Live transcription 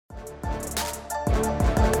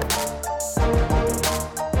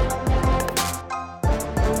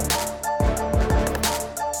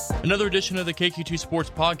Another edition of the KQ2 Sports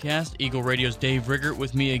Podcast. Eagle Radio's Dave Riggert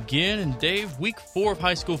with me again. And Dave, week 4 of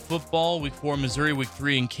high school football, week 4 in Missouri, week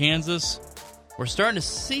 3 in Kansas. We're starting to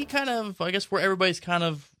see kind of, I guess, where everybody's kind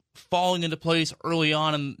of falling into place early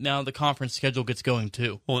on, and now the conference schedule gets going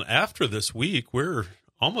too. Well, after this week, we're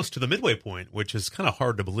almost to the midway point, which is kind of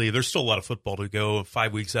hard to believe. There's still a lot of football to go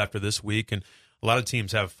 5 weeks after this week, and a lot of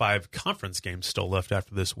teams have 5 conference games still left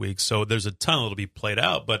after this week. So there's a ton that'll be played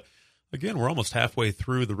out, but again, we're almost halfway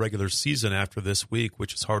through the regular season after this week,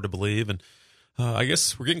 which is hard to believe. And I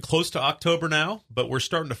guess we're getting close to October now, but we're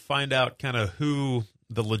starting to find out kind of who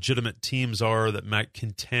the legitimate teams are that might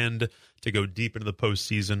contend to go deep into the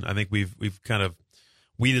postseason. I think we've kind of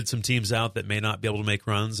weeded some teams out that may not be able to make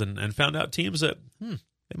runs and found out teams that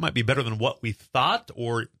they might be better than what we thought,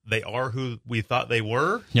 or they are who we thought they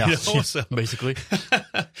were. Yeah, you know? So, basically.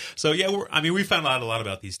 So, yeah, we found out a lot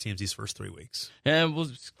about these teams these first 3 weeks. And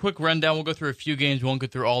quick rundown. We'll go through a few games. We won't go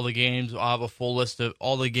through all the games. I'll have a full list of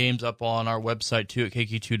all the games up on our website, too, at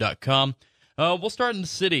KQ2.com. We'll start in the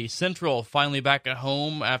city. Central finally back at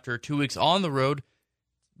home after 2 weeks on the road.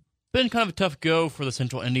 Been kind of a tough go for the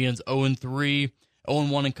Central Indians, 0-3,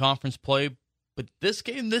 0-1 in conference play. But this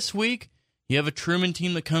game this week, you have a Truman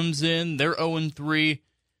team that comes in. They're 0-3.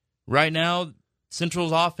 Right now,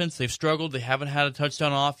 Central's offense, they've struggled. They haven't had a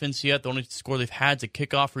touchdown offense yet. The only score they've had is a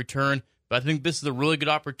kickoff return. But I think this is a really good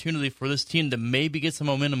opportunity for this team to maybe get some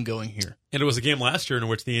momentum going here. And it was a game last year in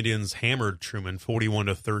which the Indians hammered Truman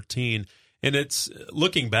 41-13. And it's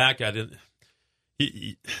looking back at it,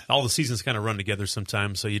 all the seasons kind of run together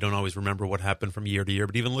sometimes, so you don't always remember what happened from year to year.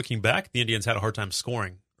 But even looking back, the Indians had a hard time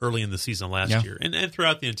scoring early in the season last year. And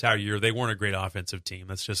throughout the entire year, they weren't a great offensive team.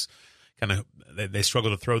 That's just kind of, they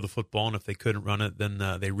struggled to throw the football, and if they couldn't run it, then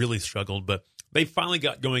they really struggled. But they finally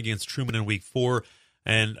got going against Truman in week 4,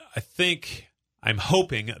 and I'm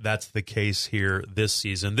hoping that's the case here this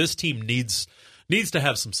season. This team needs to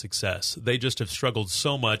have some success. They just have struggled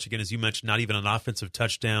so much. Again, as you mentioned, not even an offensive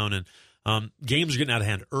touchdown, and games are getting out of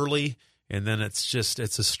hand early. And then it's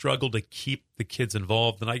a struggle to keep the kids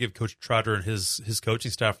involved. And I give Coach Trotter and his coaching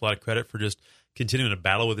staff a lot of credit for just continuing to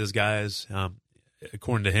battle with his guys.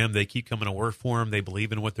 According to him, they keep coming to work for him. They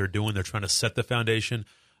believe in what they're doing. They're trying to set the foundation.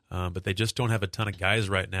 But they just don't have a ton of guys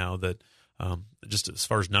right now that just as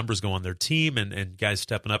far as numbers go on their team and guys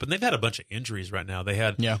stepping up. And they've had a bunch of injuries right now. They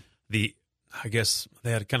had I guess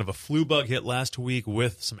they had kind of a flu bug hit last week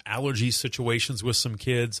with some allergy situations with some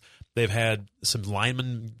kids. They've had some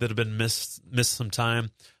linemen that have been missed some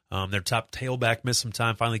time. Their top tailback missed some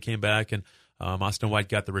time, finally came back, and Austin White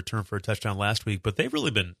got the return for a touchdown last week. But they've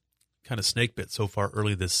really been kind of snake bit so far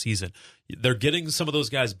early this season. They're getting some of those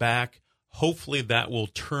guys back. Hopefully that will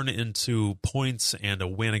turn into points and a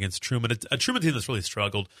win against Truman. A Truman team that's really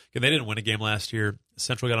struggled. They didn't win a game last year.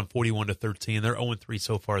 Central got them 41-13. They're 0-3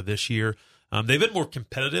 so far this year. They've been more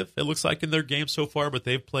competitive, it looks like, in their games so far, but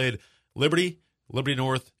they've played Liberty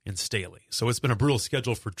North, and Staley. So it's been a brutal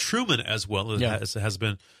schedule for Truman as well as it has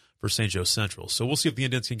been for St. Joe Central. So we'll see if the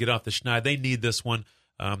Indians can get off the schneid. They need this one.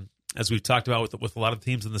 As we've talked about with a lot of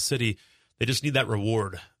teams in the city, they just need that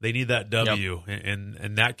reward. They need that W,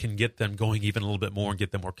 and that can get them going even a little bit more and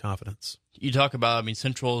get them more confidence. You talk about,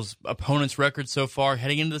 Central's opponent's record so far,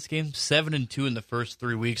 heading into this game, 7-2 in the first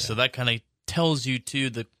 3 weeks. Yeah. So that kind of tells you, too,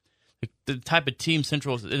 the type of team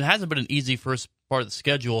Central is. It hasn't been an easy first part of the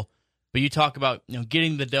schedule, but you talk about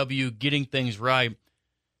getting the W, getting things right.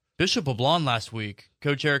 Bishop LeBlond last week,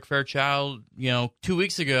 Coach Eric Fairchild, 2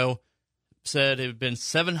 weeks ago, said it had been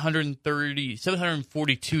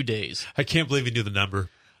 742 days. I can't believe he knew the number.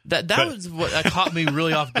 That was what caught me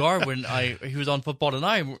really off guard when he was on Football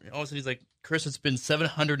Tonight. All of a sudden he's like, Chris, it's been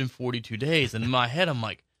 742 days. And in my head, I'm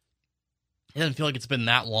like, it doesn't feel like it's been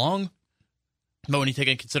that long. But when you take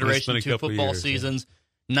into consideration 2 football seasons,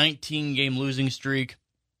 19-game losing streak,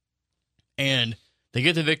 and they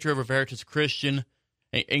get the victory over Veritas Christian,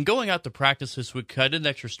 and going out to practice this week, I did an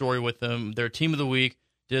extra story with them. Their team of the week,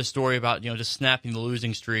 did a story about just snapping the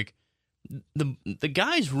losing streak. The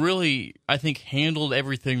guys really, I think, handled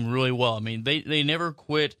everything really well. They never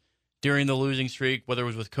quit during the losing streak, whether it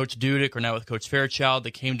was with Coach Dudek or now with Coach Fairchild.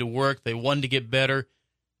 They came to work. They wanted to get better.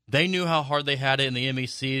 They knew how hard they had it in the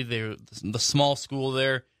MEC. They were the small school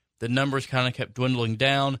there. The numbers kind of kept dwindling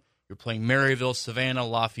down. You're playing Maryville, Savannah,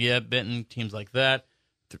 Lafayette, Benton, teams like that,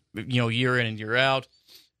 year in and year out.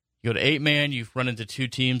 You go to 8-man, you've run into 2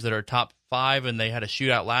 teams that are top 5, and they had a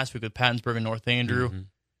shootout last week with Pattonsburg and North Andrew. Mm-hmm.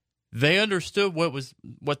 They understood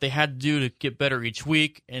what they had to do to get better each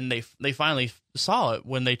week, and they finally saw it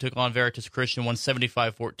when they took on Veritas Christian, won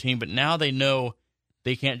 75-14. But now they know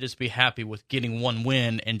they can't just be happy with getting one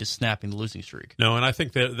win and just snapping the losing streak. No, and I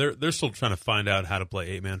think that they're still trying to find out how to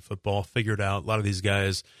play 8-man football, figure it out. A lot of these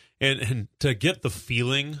guys, and to get the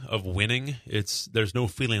feeling of winning, there's no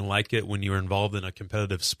feeling like it when you're involved in a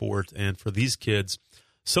competitive sport. And for these kids,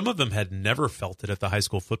 some of them had never felt it at the high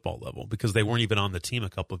school football level because they weren't even on the team a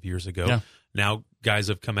couple of years ago. Yeah. Now guys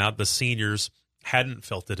have come out. The seniors hadn't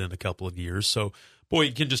felt it in a couple of years. So, boy,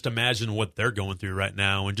 you can just imagine what they're going through right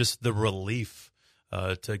now and just the relief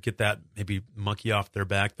to get that maybe monkey off their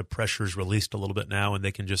back. The pressure's released a little bit now, and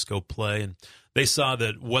they can just go play. And they saw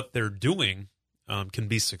that what they're doing can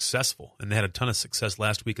be successful, and they had a ton of success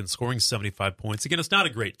last week in scoring 75 points. Again, it's not a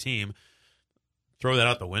great team. Throw that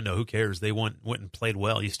out the window. Who cares? They went and played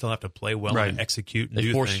well. You still have to play well and execute and they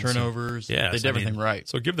do forced things. turnovers. They did everything right.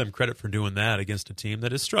 So give them credit for doing that against a team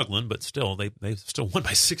that is struggling, but still, they still won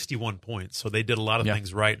by 61 points. So they did a lot of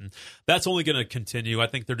things right, and that's only going to continue. I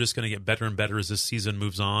think they're just going to get better and better as this season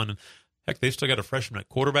moves on. And heck, they've still got a freshman at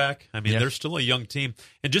quarterback. I mean, they're still a young team,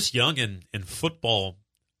 and just young in football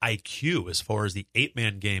IQ as far as the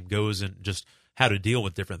 8-man game goes and just how to deal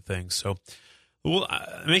with different things. So, well,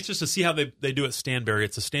 I'm anxious to see how they do at Stanberry.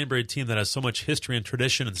 It's a Stanberry team that has so much history and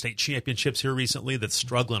tradition and state championships here recently that's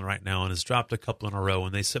struggling right now and has dropped a couple in a row,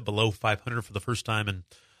 and they sit below 500 for the first time in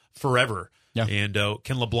forever. Yeah. And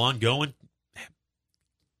can LeBlanc go and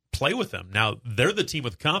play with them? Now, they're the team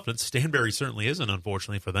with confidence. Stanberry certainly isn't,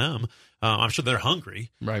 unfortunately, for them. I'm sure they're hungry,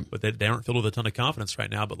 right? But they aren't filled with a ton of confidence right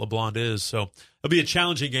now, but LeBlanc is. So it'll be a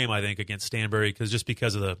challenging game, I think, against Stanberry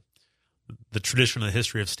because of the tradition and the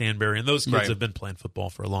history of Stanberry. And those kids have been playing football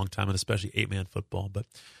for a long time, and especially 8-man football. But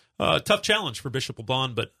tough challenge for Bishop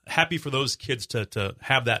LeBlanc, but happy for those kids to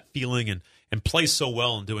have that feeling and play so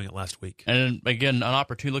well in doing it last week. And again, an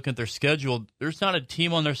opportunity looking at their schedule. There's not a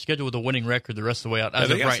team on their schedule with a winning record the rest of the way out as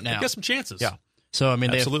of right now. They got some chances. Yeah. So, I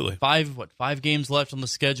mean, Absolutely. they have five games left on the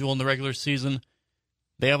schedule in the regular season.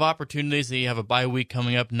 They have opportunities. They have a bye week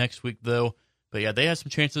coming up next week, though. But, yeah, they have some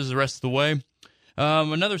chances the rest of the way.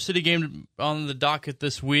 Another city game on the docket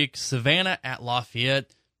this week, Savannah at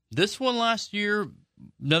Lafayette. This one last year,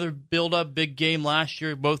 another build-up big game last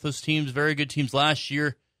year. Both those teams, very good teams last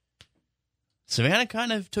year. Savannah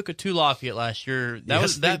kind of took it to Lafayette last year.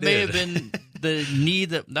 That may have been the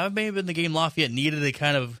need that may have been the game Lafayette needed to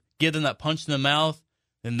kind of give them that punch in the mouth,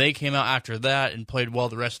 and they came out after that and played well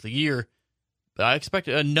the rest of the year. But I expect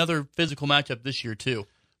another physical matchup this year too.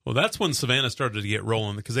 Well, that's when Savannah started to get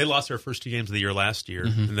rolling because they lost their first 2 games of the year last year,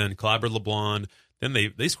 and then clobbered LeBlanc. Then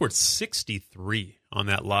they scored 63 on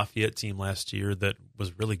that Lafayette team last year that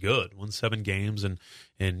was really good. Won 7 games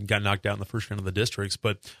and got knocked out in the first round of the districts.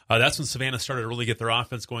 But that's when Savannah started to really get their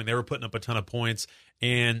offense going. They were putting up a ton of points.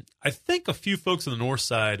 And I think a few folks on the north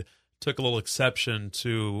side took a little exception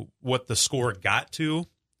to what the score got to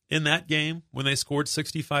in that game when they scored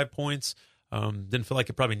 65 points. Didn't feel like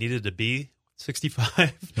it probably needed to be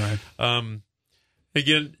 65. Right.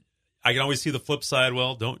 Again, I can always see the flip side.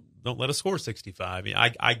 Well, don't let us score 65. I mean,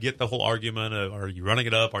 I get the whole argument of are you running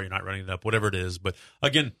it up, are you not running it up, whatever it is. But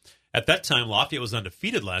again, at that time, Lafayette was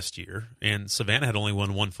undefeated last year, and Savannah had only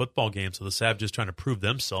won 1 football game. So the Sav just trying to prove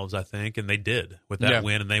themselves, I think, and they did with that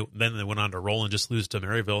win. And then they went on to roll and just lose to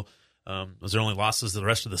Maryville. Those are only losses the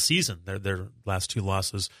rest of the season. Their last 2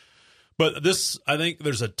 losses. But this, I think,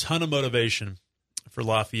 there's a ton of motivation for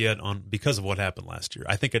Lafayette because of what happened last year.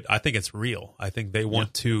 I think it's real. I think they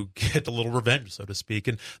want to get a little revenge, so to speak.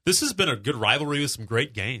 And this has been a good rivalry with some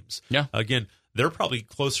great games. Yeah. Again, they're probably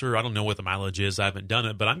closer. I don't know what the mileage is. I haven't done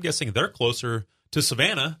it, but I'm guessing they're closer to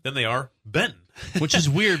Savannah than they are Benton. Which is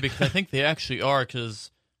weird because I think they actually are,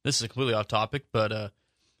 because this is completely off topic, but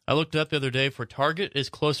I looked up the other day for Target is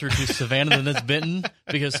closer to Savannah than it's Benton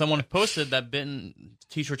because someone posted that Benton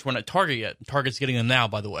T-shirts weren't at Target yet. Target's getting them now,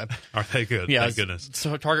 by the way. Are they good? Yeah, thank goodness.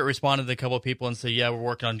 So Target responded to a couple of people and said, yeah, we're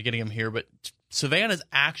working on getting them here. But Savannah's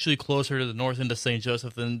actually closer to the north end of St.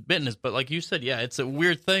 Joseph than Benton is. But like you said, yeah, it's a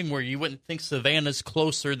weird thing where you wouldn't think Savannah's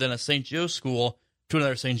closer than a St. Joe school to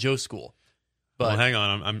another St. Joe school. But well, hang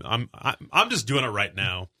on. I'm just doing it right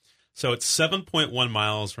now. So it's 7.1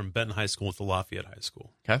 miles from Benton High School to Lafayette High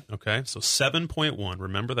School. Okay. So 7.1.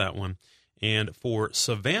 Remember that one. And for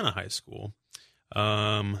Savannah High School,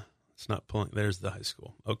 it's not pulling. There's the high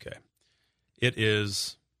school. Okay. It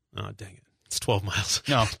is. Oh, dang it. It's 12 miles.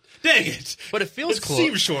 No. Dang it. But it feels closer. It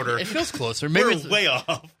seems shorter. It feels closer. Maybe We're way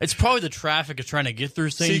off. It's probably the traffic of trying to get through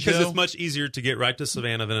St. Joe. Because it's much easier to get right to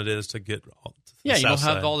Savannah than it is to get to the you don't south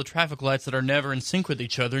have side. All the traffic lights that are never in sync with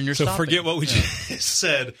each other, and you're so stopping. Forget what we just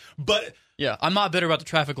said. But Yeah, I'm not bitter about the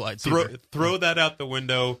traffic lights. Throw that out the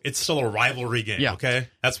window. It's still a rivalry game, okay?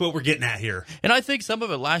 That's what we're getting at here. And I think some of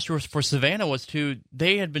it last year for Savannah was, too,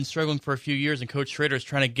 they had been struggling for a few years, and Coach Schrader is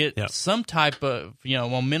trying to get some type of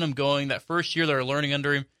momentum going. That first year they were learning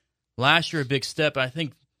under him. Last year, a big step. I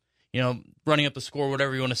think, running up the score,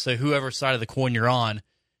 whatever you want to say, whoever side of the coin you're on,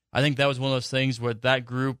 I think that was one of those things where that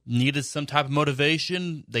group needed some type of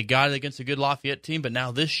motivation. They got it against a good Lafayette team, but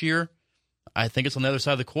now this year, I think it's on the other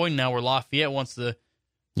side of the coin now where Lafayette wants to,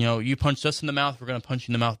 you punched us in the mouth, we're going to punch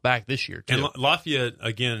you in the mouth back this year, too. And Lafayette,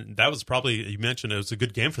 again, that was probably, you mentioned it was a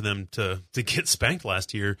good game for them to get spanked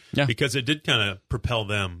last year because it did kind of propel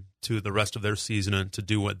them to the rest of their season and to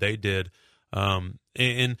do what they did.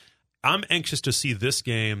 And I'm anxious to see this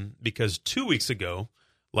game because 2 weeks ago,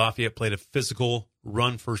 Lafayette played a physical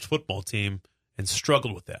run-first football team and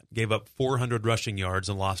struggled with that. Gave up 400 rushing yards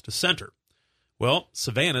and lost a center. Well,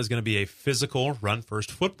 Savannah is going to be a physical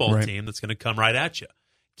run-first football team that's going to come right at you.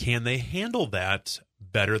 Can they handle that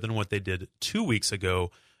better than what they did 2 weeks ago?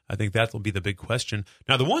 I think that will be the big question.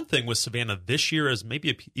 Now, the one thing with Savannah this year is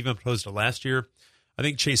maybe even opposed to last year, I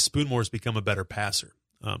think Chase Spoonmore has become a better passer.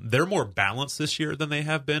 They're more balanced this year than they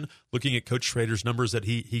have been. Looking at Coach Schrader's numbers that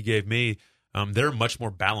he gave me, they're much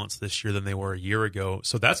more balanced this year than they were a year ago.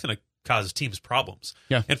 So that's going to cause teams problems.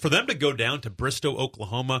 Yeah. And for them to go down to Bristow,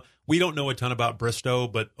 Oklahoma, we don't know a ton about Bristow,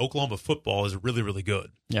 but Oklahoma football is really, really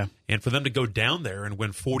good. Yeah. And for them to go down there and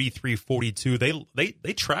win 43-42,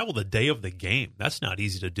 they travel the day of the game. That's not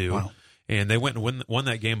easy to do. Wow. And they went and won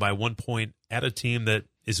that game by 1 point at a team that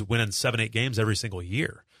is winning 7-8 games every single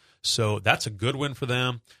year. So that's a good win for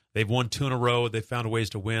them. They've won 2 in a row. They found ways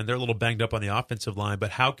to win. They're a little banged up on the offensive line,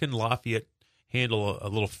 but how can Lafayette handle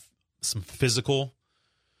some physical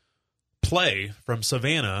play from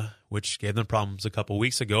Savannah, which gave them problems a couple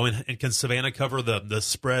weeks ago? And can Savannah cover the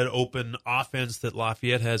spread open offense that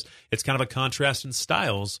Lafayette has? It's kind of a contrast in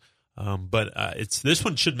styles, but this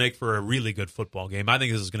one should make for a really good football game. I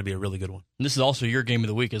think this is going to be a really good one. And this is also your game of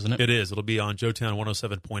the week, isn't it? It is. It'll be on Joetown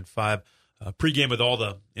 107.5. Pregame with all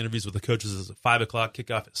the interviews with the coaches is at 5 o'clock,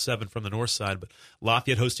 kickoff at 7 from the north side. But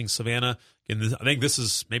Lafayette hosting Savannah. And I think this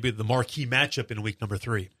is maybe the marquee matchup in week number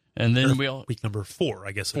 3. And then week number 4,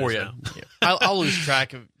 I guess. 4, yeah. I'll lose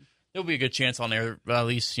track of. There'll be a good chance on there, but at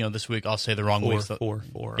least this week I'll say the wrong week. 4.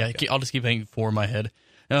 Yeah, okay. I'll just keep having 4 in my head.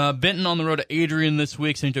 Benton on the road to Adrian this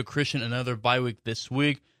week. St. Joe Christian another bye week this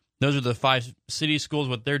week. Those are the 5 city schools.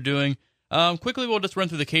 What they're doing. Quickly, we'll just run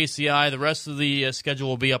through the KCI. The rest of the schedule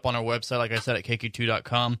will be up on our website, like I said, at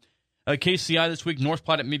KQ2.com. KCI this week, North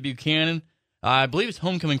Platte at Mid-Buchanan. I believe it's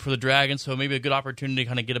homecoming for the Dragons, so maybe a good opportunity to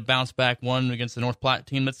kind of get a bounce-back one against the North Platte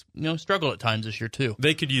team that's struggled at times this year, too.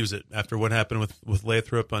 They could use it after what happened with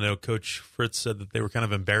Lathrop. I know Coach Fritz said that they were kind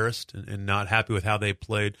of embarrassed and not happy with how they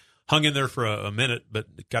played. Hung in there for a minute,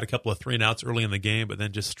 but got a couple of 3-and-outs early in the game, but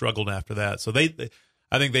then just struggled after that. So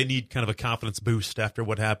I think they need kind of a confidence boost after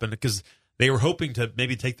what happened because they were hoping to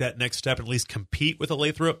maybe take that next step and at least compete with a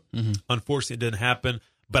Lathrop. Mm-hmm. Unfortunately, it didn't happen.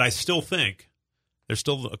 But I still think they're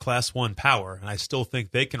still a Class 1 power, and I still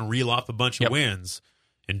think they can reel off a bunch of wins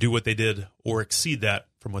and do what they did or exceed that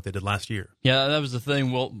from what they did last year. Yeah, that was the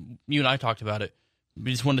thing. Well, you and I talked about it. We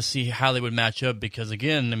just wanted to see how they would match up because,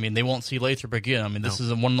 again, they won't see Lathrop again. This is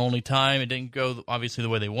a one and only time. It didn't go, obviously, the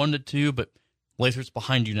way they wanted it to, but Lathrop's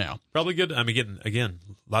behind you now. Probably good. Again,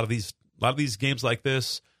 a lot of these games like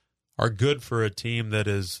this are good for a team that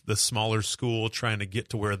is the smaller school trying to get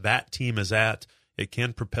to where that team is at. It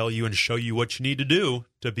can propel you and show you what you need to do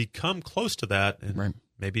to become close to that and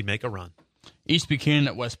maybe make a run. East Buchanan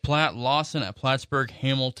at West Platte, Lawson at Plattsburgh,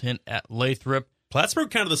 Hamilton at Lathrop. Plattsburgh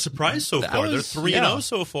kind of the surprise so far. They're 3-0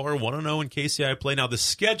 so far, 1-0 in KCI play. Now, the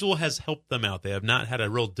schedule has helped them out. They have not had a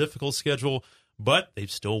real difficult schedule, but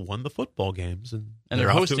they've still won the football games. And they're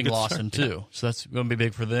hosting Lawson, too, so that's going to be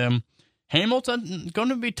big for them. Hamilton, going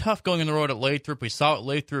to be tough going on the road at Lathrop. We saw what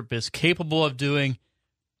Lathrop is capable of doing.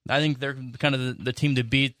 I think they're kind of the team to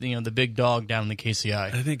beat, the big dog down in the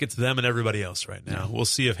KCI. I think it's them and everybody else right now. We'll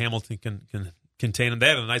see if Hamilton can contain them. They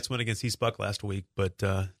had a nice win against East Buck last week, but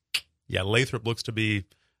Lathrop looks to be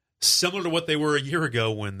similar to what they were a year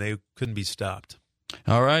ago when they couldn't be stopped.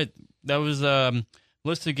 All right. That was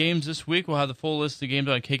list of games this week. We'll have the full list of games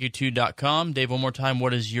on KQ2.com. Dave, one more time,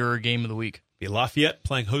 what is your game of the week? Be Lafayette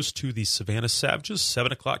playing host to the Savannah Savages,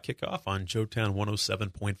 7 o'clock kickoff on Joetown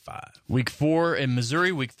 107.5. Week 4 in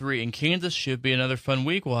Missouri, week 3 in Kansas. Should be another fun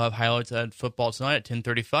week. We'll have highlights at football tonight at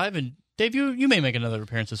 10:35. And Dave, you may make another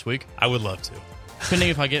appearance this week. I would love to. Depending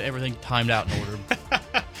if I get everything timed out in order.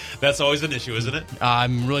 That's always an issue, isn't it?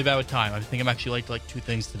 I'm really bad with time. I think I'm actually late to 2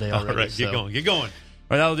 things today already. All right, get going. All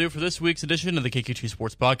right, that'll do it for this week's edition of the KQ2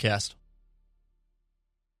 Sports Podcast.